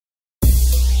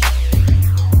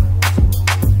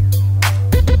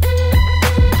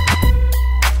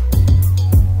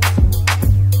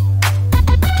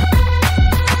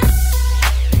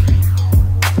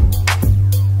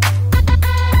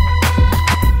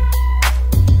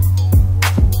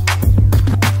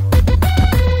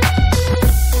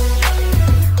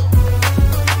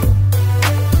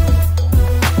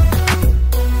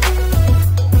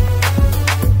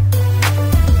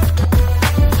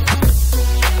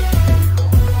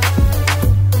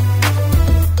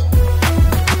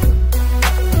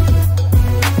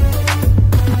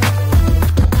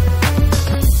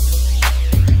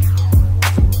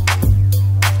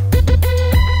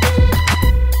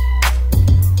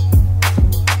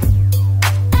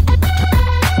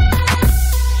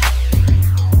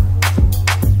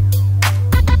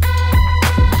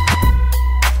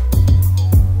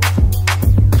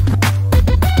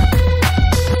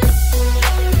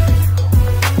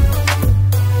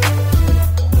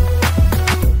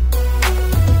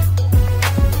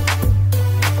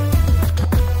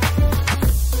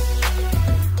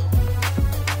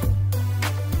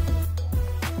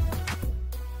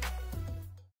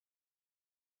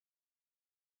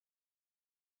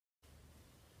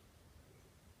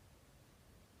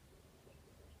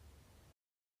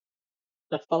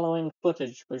The following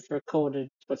footage was recorded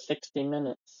for 60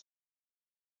 Minutes.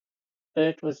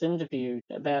 Bert was interviewed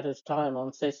about his time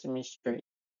on Sesame Street.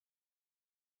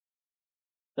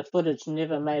 The footage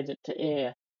never made it to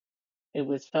air. It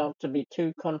was felt to be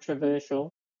too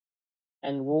controversial,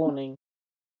 and warning,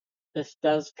 this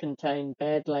does contain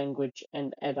bad language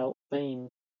and adult themes.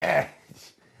 I'll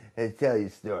tell you a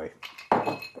story.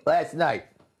 Last night,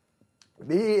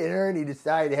 me and Ernie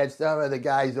decided to have some of the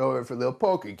guys over for a little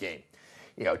poker game.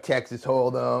 You know, Texas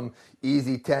Hold'em,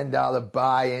 easy $10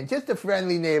 buy-in, just a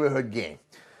friendly neighborhood game.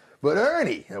 But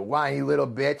Ernie, a whiny little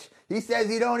bitch, he says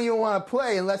he don't even want to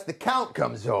play unless the count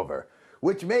comes over,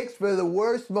 which makes for the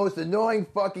worst, most annoying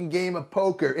fucking game of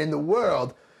poker in the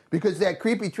world because that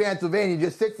creepy Transylvanian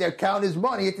just sits there counting his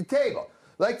money at the table,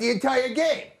 like the entire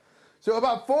game. So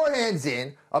about 4 hands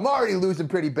in, I'm already losing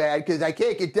pretty bad because I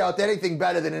can't get dealt anything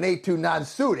better than an 8-2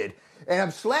 non-suited. And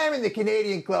I'm slamming the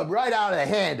Canadian club right out of the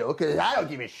handle because I don't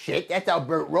give a shit. That's how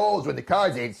Bert rolls when the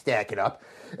cards ain't stacking up.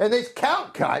 And this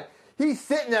count cut, he's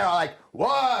sitting there like,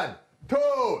 1,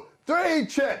 2, 3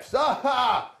 chips.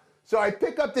 Aha! So I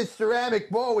pick up this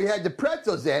ceramic bowl we had the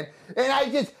pretzels in, and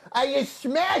I just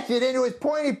smash it into his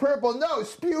pointy purple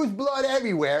nose, spews blood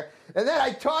everywhere, and then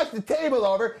I toss the table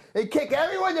over and kick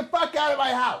everyone the fuck out of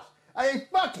my house. I mean,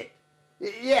 fuck it.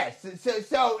 Yes,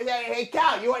 so hey,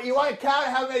 count. You want to count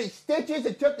how many stitches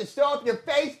it took to sew up your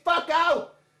face? Fuck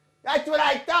out. That's what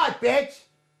I thought, bitch.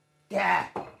 Yeah.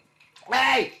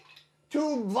 Hey,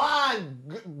 Tu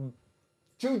Van,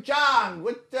 Tu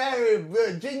Chong,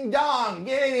 Jing Dong,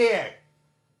 get in here.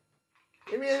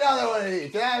 Give me another one of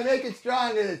these. Make it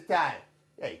stronger this time.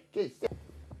 Hey, sit.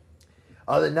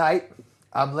 Other night,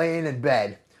 I'm laying in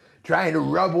bed, trying to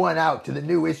rub one out to the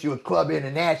new issue of Club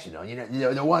International. You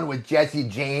know, the one with Jesse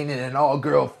Jane and an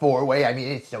all-girl four-way. I mean,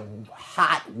 it's some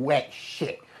hot, wet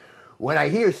shit. When I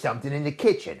hear something in the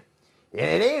kitchen. And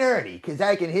it ain't Ernie, because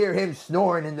I can hear him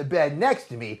snoring in the bed next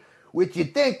to me, which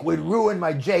you'd think would ruin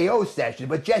my J.O. session,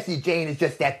 but Jesse Jane is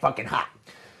just that fucking hot.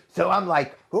 So I'm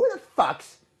like, who the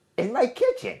fuck's in my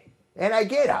kitchen? And I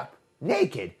get up,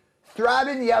 naked,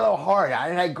 throbbing yellow heart on,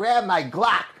 and I grab my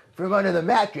Glock from under the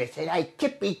mattress, and I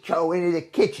tippy-toe into the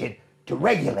kitchen to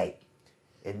regulate.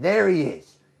 And there he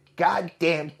is,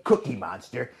 goddamn Cookie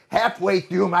Monster, halfway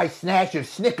through my snatch of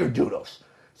snickerdoodles.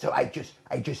 So I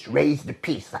just raise the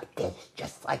piece like this,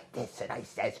 just like this, and I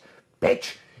says,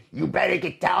 bitch, you better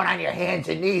get down on your hands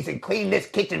and knees and clean this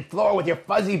kitchen floor with your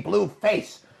fuzzy blue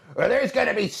face, or there's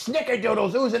gonna be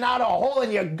snickerdoodles oozing out a hole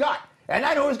in your gut, and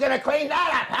then who's gonna clean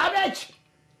that up, huh, bitch?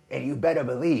 And you better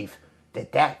believe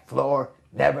that floor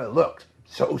never looked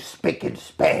so spick and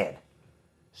span.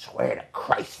 Swear to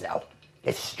Christ, though,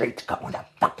 this street's going to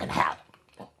fucking hell.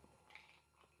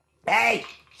 Hey,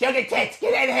 Sugar Tits,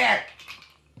 get in here.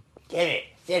 Get it.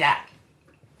 Sit up.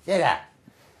 Sit up.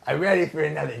 I'm ready for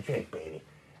another drink, baby.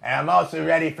 And I'm also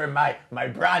ready for my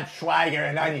Braunschweiger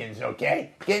and onions,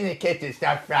 okay? Get in the kitchen,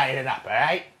 start frying it up, all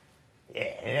right? Yeah,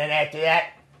 and then after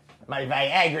that, my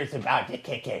Viagra's about to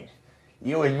kick in.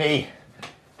 You and me,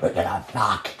 we're gonna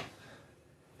knock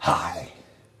hard.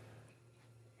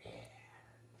 Yeah.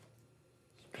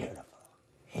 It's beautiful.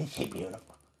 Isn't she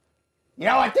beautiful? You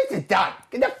know what? This is done.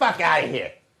 Get the fuck out of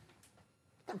here.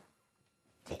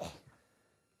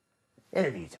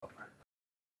 Interview's over.